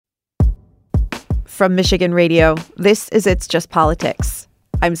From Michigan Radio, this is It's Just Politics.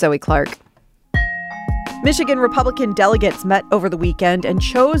 I'm Zoe Clark. Michigan Republican delegates met over the weekend and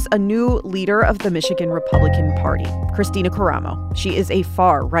chose a new leader of the Michigan Republican Party, Kristina Karamo. She is a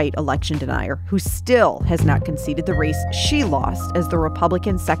far-right election denier who still has not conceded the race she lost as the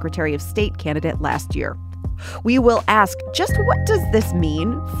Republican Secretary of State candidate last year. We will ask, just what does this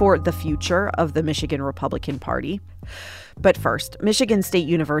mean for the future of the Michigan Republican Party? But first, Michigan State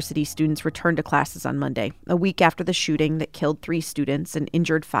University students returned to classes on Monday, a week after the shooting that killed 3 students and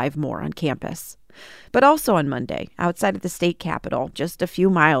injured 5 more on campus. But also on Monday, outside of the state capitol, just a few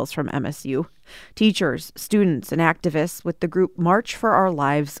miles from MSU, teachers, students, and activists with the group March for Our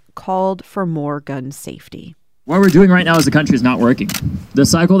Lives called for more gun safety. What we're doing right now as a country is not working. The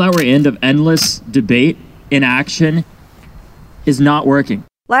cycle that we're in of endless debate, inaction, is not working.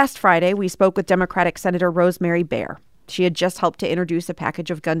 Last Friday, we spoke with Democratic Senator Rosemary Baer. She had just helped to introduce a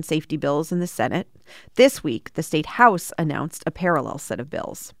package of gun safety bills in the Senate. This week, the state House announced a parallel set of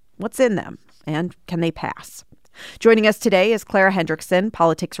bills. What's in them, and can they pass? Joining us today is Clara Hendrickson,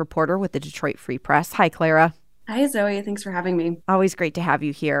 politics reporter with the Detroit Free Press. Hi, Clara. Hi, Zoe. Thanks for having me. Always great to have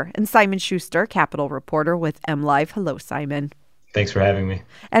you here. And Simon Schuster, Capitol reporter with MLive. Hello, Simon. Thanks for having me.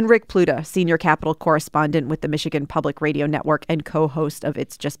 And Rick Pluta, senior Capitol correspondent with the Michigan Public Radio Network and co-host of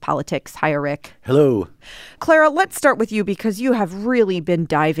It's Just Politics. Hi, Rick. Hello. Clara, let's start with you because you have really been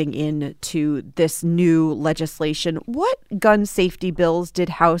diving into this new legislation. What gun safety bills did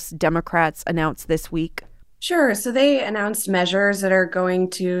House Democrats announce this week? Sure. So they announced measures that are going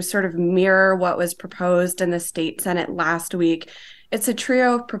to sort of mirror what was proposed in the state Senate last week. It's a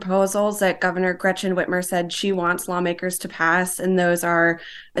trio of proposals that Governor Gretchen Whitmer said she wants lawmakers to pass, and those are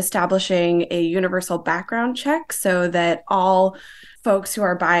establishing a universal background check so that all folks who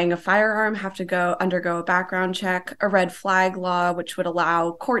are buying a firearm have to undergo a background check, a red flag law, which would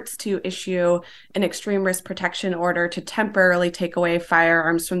allow courts to issue an extreme risk protection order to temporarily take away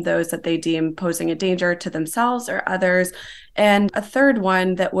firearms from those that they deem posing a danger to themselves or others, and a third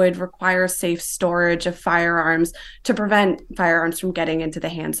one that would require safe storage of firearms to prevent firearms from getting into the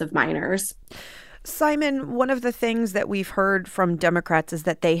hands of minors. Simon, one of the things that we've heard from Democrats is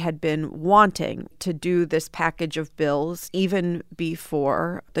that they had been wanting to do this package of bills even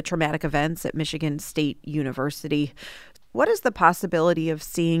before the traumatic events at Michigan State University. What is the possibility of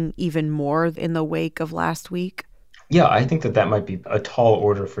seeing even more in the wake of last week? Yeah, I think that might be a tall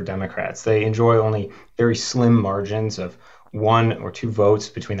order for Democrats. They enjoy only very slim margins of 1 or 2 votes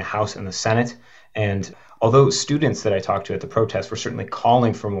between the House and the Senate. And although students that I talked to at the protest were certainly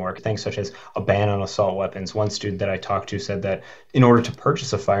calling for more, things such as a ban on assault weapons, one student that I talked to said that in order to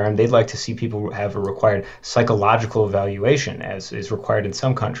purchase a firearm, they'd like to see people have a required psychological evaluation, as is required in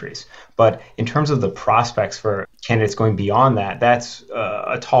some countries. But in terms of the prospects for candidates going beyond that, that's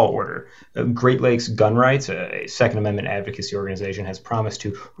a tall order. Great Lakes Gun Rights, a Second Amendment advocacy organization, has promised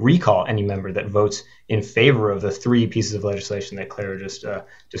to recall any member that votes in favor of the 3 pieces of legislation that Clara just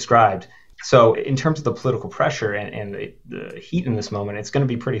described. So in terms of the political pressure and the heat in this moment, it's going to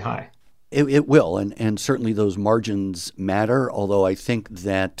be pretty high. It will, and certainly those margins matter, although I think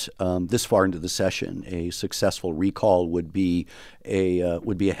that this far into the session, a successful recall would be a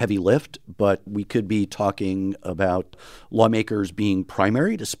heavy lift, but we could be talking about lawmakers being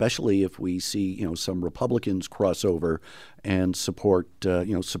primaried, especially if we see some Republicans cross over and support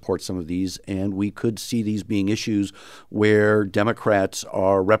some of these, and we could see these being issues where Democrats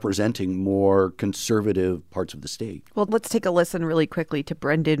are representing more conservative parts of the state. Well, let's take a listen really quickly to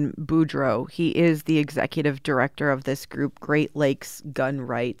Brendan Boudreau. He is the executive director of this group, Great Lakes Gun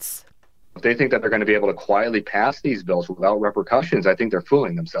Rights. If they think that they're going to be able to quietly pass these bills without repercussions, I think they're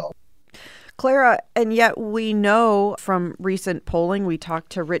fooling themselves. Clara, and yet we know from recent polling, we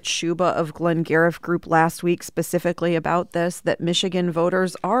talked to Rich Schuba of Glenn Gariff Group last week specifically about this, that Michigan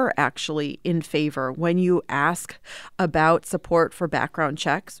voters are actually in favor when you ask about support for background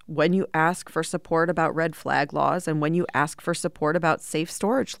checks, when you ask for support about red flag laws, and when you ask for support about safe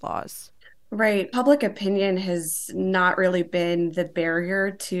storage laws. Right. Public opinion has not really been the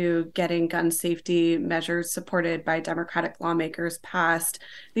barrier to getting gun safety measures supported by Democratic lawmakers passed.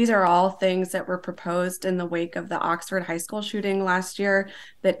 These are all things that were proposed in the wake of the Oxford High School shooting last year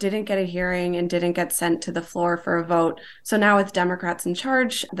that didn't get a hearing and didn't get sent to the floor for a vote. So now with Democrats in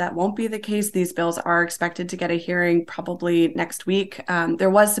charge, that won't be the case. These bills are expected to get a hearing probably next week. There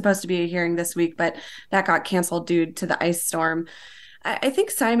was supposed to be a hearing this week, but that got canceled due to the ice storm. I think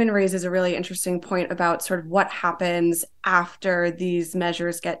Simon raises a really interesting point about sort of what happens after these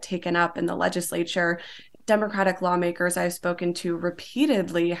measures get taken up in the legislature. Democratic lawmakers I've spoken to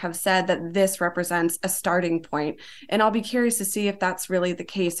repeatedly have said that this represents a starting point. And I'll be curious to see if that's really the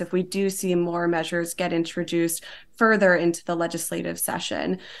case, if we do see more measures get introduced further into the legislative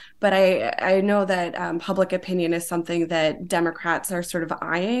session. But I know that public opinion is something that Democrats are sort of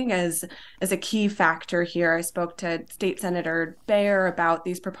eyeing as a key factor here. I spoke to State Senator Bayer about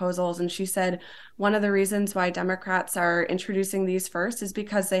these proposals, and she said one of the reasons why Democrats are introducing these first is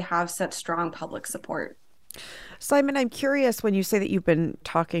because they have such strong public support. Simon, I'm curious, when you say that you've been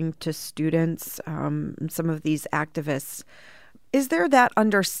talking to students, some of these activists, is there that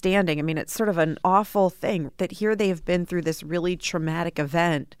understanding? I mean, it's sort of an awful thing that here they have been through this really traumatic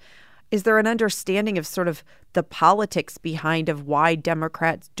event. Is there an understanding of sort of the politics behind of why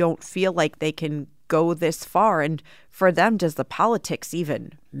Democrats don't feel like they can go this far? And for them, does the politics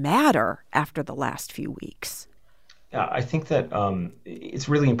even matter after the last few weeks? Yeah, I think that it's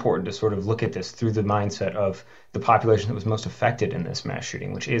really important to sort of look at this through the mindset of the population that was most affected in this mass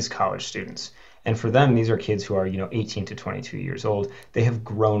shooting, which is college students. And for them, these are kids who are, 18 to 22 years old. They have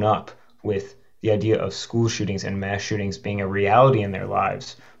grown up with the idea of school shootings and mass shootings being a reality in their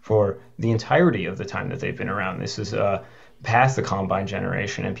lives for the entirety of the time that they've been around. This is past the Columbine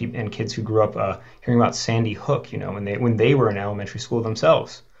generation and kids who grew up hearing about Sandy Hook, when they were in elementary school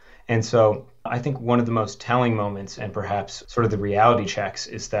themselves. And so I think one of the most telling moments and perhaps sort of the reality checks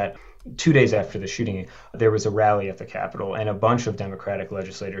is that 2 days after the shooting, there was a rally at the Capitol and a bunch of Democratic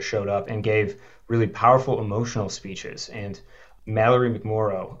legislators showed up and gave really powerful emotional speeches. And Mallory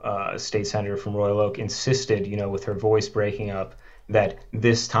McMorrow, a state senator from Royal Oak, insisted, with her voice breaking up, that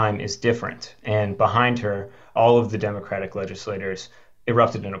this time is different. And behind her, all of the Democratic legislators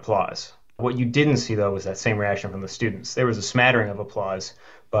erupted in applause. What you didn't see, though, was that same reaction from the students. There was a smattering of applause,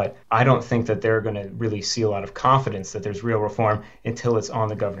 but I don't think that they're going to really see a lot of confidence that there's real reform until it's on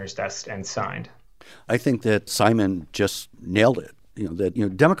the governor's desk and signed. I think that Simon just nailed it.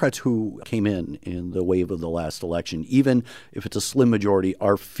 Democrats who came in the wave of the last election, even if it's a slim majority,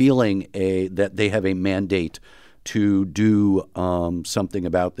 are feeling that they have a mandate to do something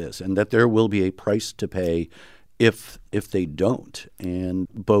about this, and that there will be a price to pay if they don't. And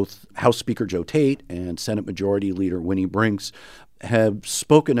both House Speaker Joe Tate and Senate Majority Leader Winnie Brinks have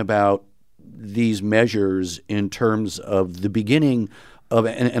spoken about these measures in terms of the beginning of,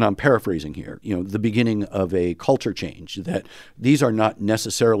 and I'm paraphrasing here, the beginning of a culture change, that these are not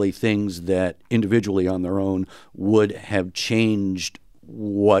necessarily things that individually on their own would have changed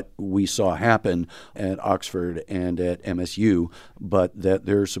what we saw happen at Oxford and at MSU, but that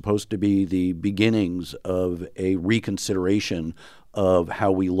they're supposed to be the beginnings of a reconsideration of how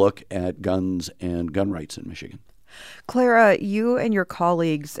we look at guns and gun rights in Michigan. Clara, you and your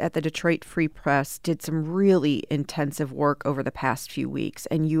colleagues at the Detroit Free Press did some really intensive work over the past few weeks,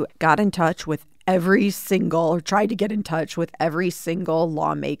 and you got in touch with tried to get in touch with every single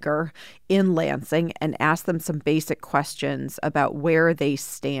lawmaker in Lansing and asked them some basic questions about where they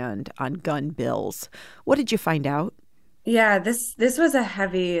stand on gun bills. What did you find out? Yeah, this was a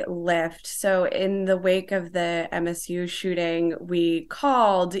heavy lift. So in the wake of the MSU shooting, we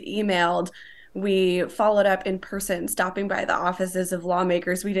called, emailed, we followed up in person, stopping by the offices of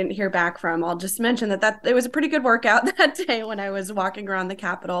lawmakers we didn't hear back from. I'll just mention that it was a pretty good workout that day when I was walking around the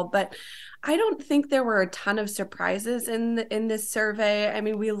Capitol. But I don't think there were a ton of surprises in this survey. I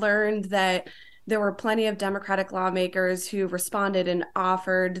mean, we learned that there were plenty of Democratic lawmakers who responded and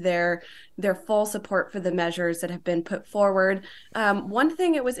offered their full support for the measures that have been put forward. One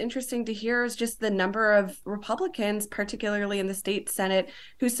thing it was interesting to hear is just the number of Republicans, particularly in the state Senate,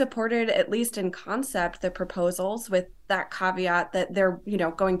 who supported, at least in concept, the proposals, with that caveat that they're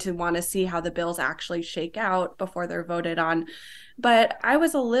going to want to see how the bills actually shake out before they're voted on. But I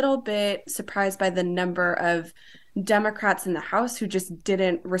was a little bit surprised by the number of Democrats in the House who just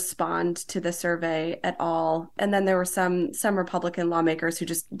didn't respond to the survey at all. And then there were some Republican lawmakers who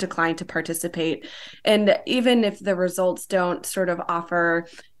just declined to participate. And even if the results don't sort of offer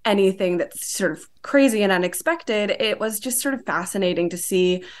anything that's sort of crazy and unexpected, it was just sort of fascinating to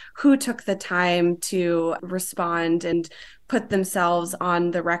see who took the time to respond and put themselves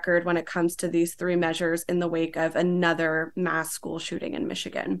on the record when it comes to these three measures in the wake of another mass school shooting in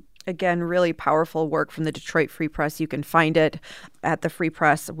Michigan. Again, really powerful work from the Detroit Free Press. You can find it at the Free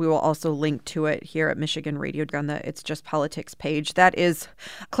Press. We will also link to it here at Michigan Radio on the It's Just Politics page. That is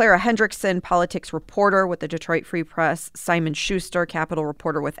Clara Hendrickson, politics reporter with the Detroit Free Press, Simon Schuster, Capitol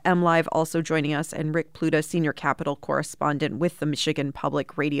reporter with MLive, also joining us, and Rick Pluta, senior Capitol correspondent with the Michigan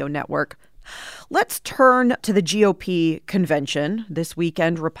Public Radio Network. Let's turn to the GOP convention. This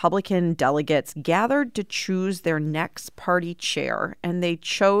weekend, Republican delegates gathered to choose their next party chair, and they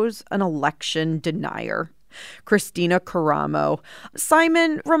chose an election denier, Kristina Karamo.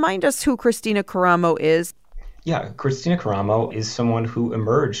 Simon, remind us who Kristina Karamo is. Yeah, Kristina Karamo is someone who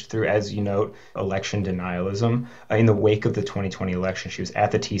emerged through, as you note, election denialism. In the wake of the 2020 election, she was at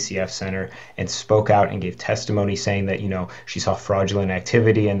the TCF Center and spoke out and gave testimony saying that, she saw fraudulent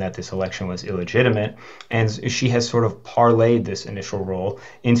activity and that this election was illegitimate. And she has sort of parlayed this initial role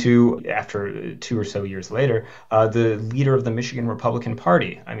into, after 2 or so years later, the leader of the Michigan Republican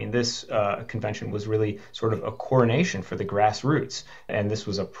Party. I mean, this convention was really sort of a coronation for the grassroots. And this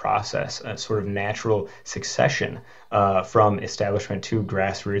was a process, a sort of natural succession from establishment to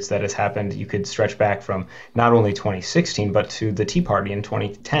grassroots that has happened. You could stretch back from not only 2016, but to the Tea Party in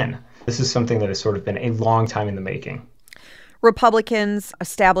 2010. This is something that has sort of been a long time in the making. Republicans,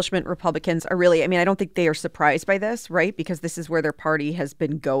 establishment Republicans are really, I don't think they are surprised by this, right? Because this is where their party has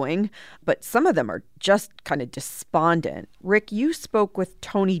been going. But some of them are just kind of despondent. Rick, you spoke with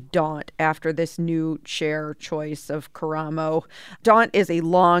Tony Daunt after this new chair choice of Karamo. Daunt is a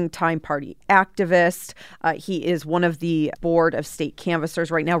longtime party activist. He is one of the board of state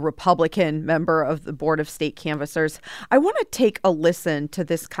canvassers right now, Republican member of the board of state canvassers. I want to take a listen to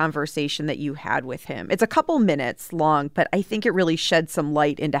this conversation that you had with him. It's a couple minutes long, but I think it really sheds some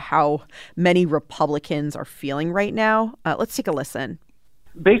light into how many Republicans are feeling right now. Let's take a listen.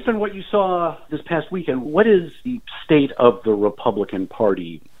 Based on what you saw this past weekend, what is the state of the Republican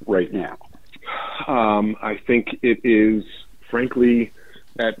Party right now? I think it is, frankly,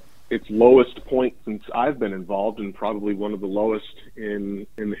 at its lowest point since I've been involved, and probably one of the lowest in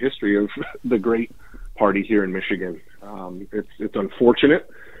the history of the great party here in Michigan. It's unfortunate,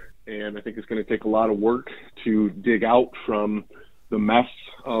 and I think it's going to take a lot of work to dig out from the mess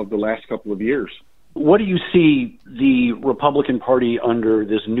of the last couple of years. What do you see the Republican Party under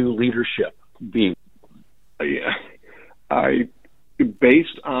this new leadership being? Based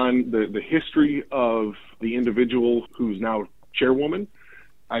on the history of the individual who's now chairwoman,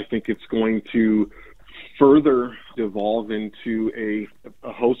 I think it's going to further devolve into a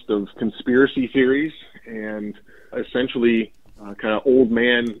host of conspiracy theories and essentially kind of old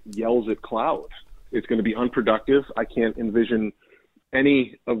man yells at cloud. It's going to be unproductive. I can't envision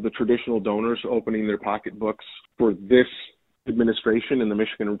any of the traditional donors opening their pocketbooks for this administration in the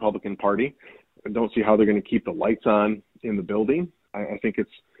Michigan Republican Party. I don't see how they're going to keep the lights on in the building. I think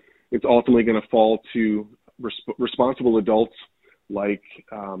it's ultimately going to fall to responsible adults like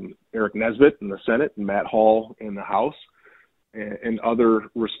Eric Nesbitt in the Senate and Matt Hall in the House and other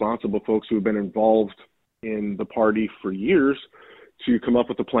responsible folks who have been involved in the party for years to come up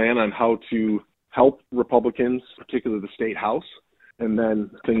with a plan on how to help Republicans, particularly the state House, and then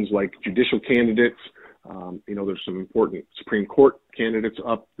things like judicial candidates. There's some important Supreme Court candidates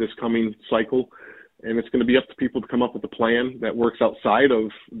up this coming cycle, and it's going to be up to people to come up with a plan that works outside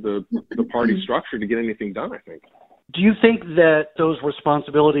of the party structure to get anything done, I think. Do you think that those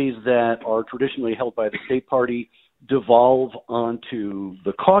responsibilities that are traditionally held by the state party devolve onto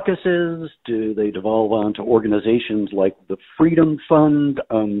the caucuses? Do they devolve onto organizations like the Freedom Fund,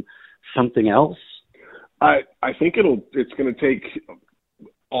 something else? I think it's going to take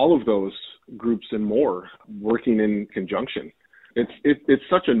all of those groups and more working in conjunction. It's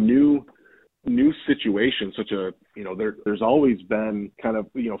such a new situation, there's always been kind of,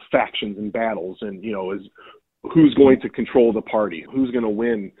 factions and battles and, is who's going to control the party, who's going to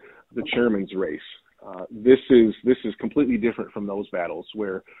win the chairman's race. This is completely different from those battles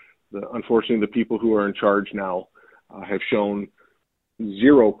where unfortunately the people who are in charge now have shown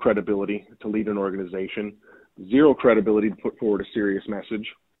zero credibility to lead an organization, zero credibility to put forward a serious message,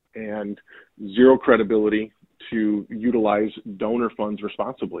 and zero credibility to utilize donor funds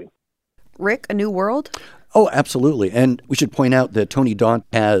responsibly. Rick, a new world? Oh, absolutely. And we should point out that Tony Daunt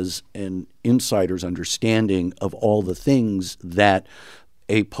has an insider's understanding of all the things that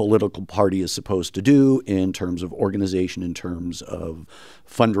a political party is supposed to do in terms of organization, in terms of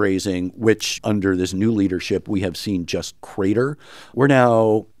fundraising, which under this new leadership we have seen just crater. We're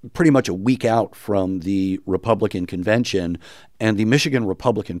now pretty much a week out from the Republican convention, and the Michigan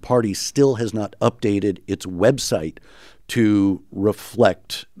Republican Party still has not updated its website to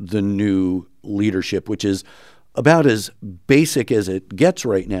reflect the new leadership, which is about as basic as it gets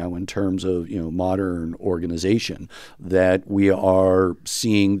right now in terms of, modern organization, that we are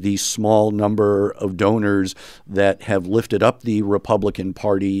seeing the small number of donors that have lifted up the Republican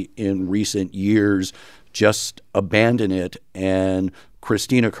Party in recent years just abandon it. And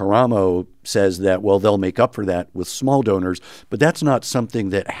Kristina Karamo says that, well, they'll make up for that with small donors, but that's not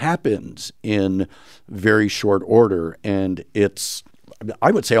something that happens in very short order. And it's,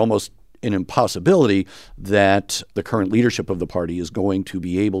 I would say, almost an impossibility that the current leadership of the party is going to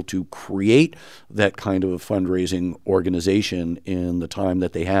be able to create that kind of a fundraising organization in the time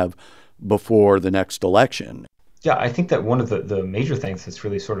that they have before the next election. Yeah, I think that one of the major things that's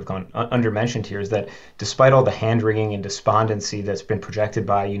really sort of gone undermentioned here is that despite all the hand-wringing and despondency that's been projected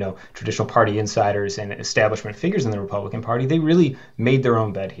by, traditional party insiders and establishment figures in the Republican Party, they really made their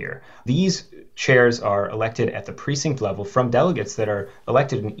own bed here. These chairs are elected at the precinct level from delegates that are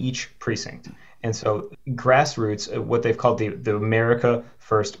elected in each precinct. And so grassroots, what they've called the America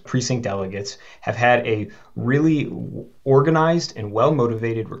First precinct delegates, have had a really organized and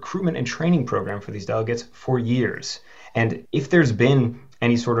well-motivated recruitment and training program for these delegates for years. And if there's been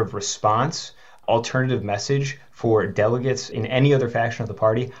any sort of response, alternative message for delegates in any other faction of the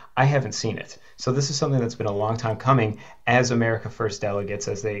party, I haven't seen it. So this is something that's been a long time coming, as America First delegates,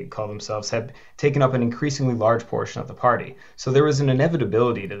 as they call themselves, have taken up an increasingly large portion of the party. So there was an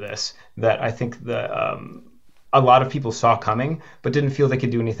inevitability to this that I think a lot of people saw coming, but didn't feel they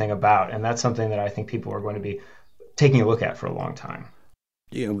could do anything about. And that's something that I think people are going to be taking a look at for a long time.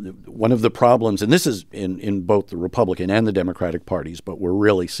 One of the problems, and this is in both the Republican and the Democratic parties, but we're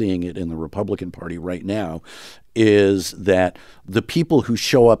really seeing it in the Republican Party right now, is that the people who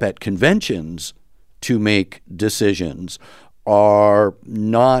show up at conventions to make decisions are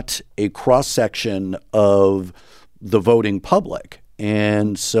not a cross-section of the voting public.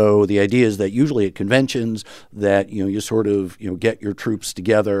 And so the idea is that usually at conventions that, you sort of, get your troops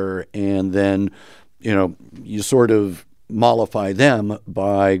together and then, you sort of mollify them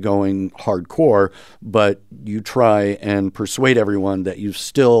by going hardcore, but you try and persuade everyone that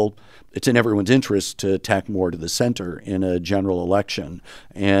it's in everyone's interest to tack more to the center in a general election.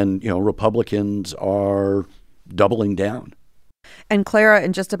 And, Republicans are doubling down. And Clara,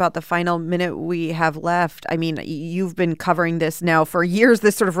 in just about the final minute we have left, I mean, you've been covering this now for years,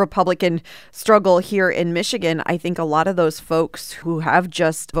 this sort of Republican struggle here in Michigan. I think a lot of those folks who have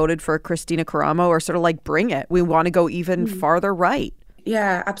just voted for Kristina Karamo are sort of like, bring it. We want to go even farther right.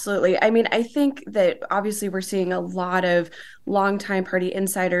 Yeah, absolutely. I mean, I think that obviously we're seeing a lot of longtime party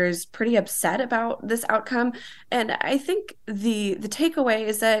insiders pretty upset about this outcome. And I think the takeaway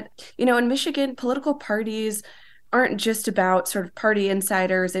is that, in Michigan, political parties aren't just about sort of party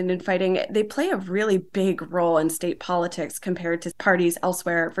insiders and infighting. They play a really big role in state politics compared to parties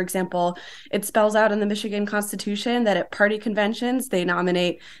elsewhere. For example, it spells out in the Michigan Constitution that at party conventions, they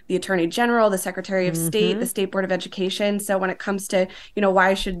nominate the Attorney General, the Secretary of State, the State Board of Education. So when it comes to,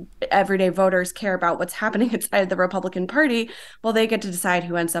 why should everyday voters care about what's happening inside the Republican Party? Well, they get to decide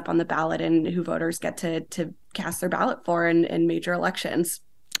who ends up on the ballot and who voters get to cast their ballot for in major elections.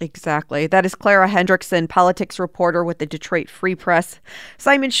 Exactly. That is Clara Hendrickson, politics reporter with the Detroit Free Press.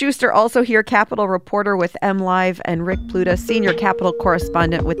 Simon Schuster, also here, Capitol reporter with MLive, and Rick Pluta, senior Capitol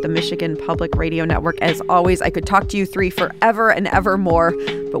correspondent with the Michigan Public Radio Network. As always, I could talk to you three forever and ever more,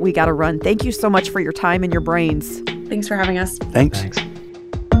 but we got to run. Thank you so much for your time and your brains. Thanks for having us. Thanks.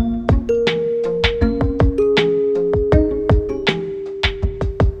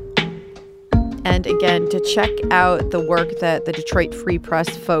 And again, to check out the work that the Detroit Free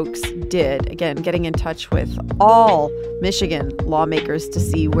Press folks did, again, getting in touch with all Michigan lawmakers to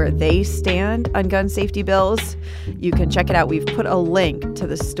see where they stand on gun safety bills, you can check it out. We've put a link to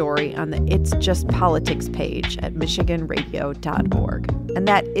the story on the It's Just Politics page at michiganradio.org. And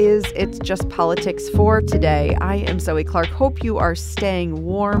that is It's Just Politics for today. I am Zoe Clark. Hope you are staying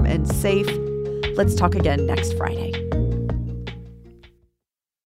warm and safe. Let's talk again next Friday.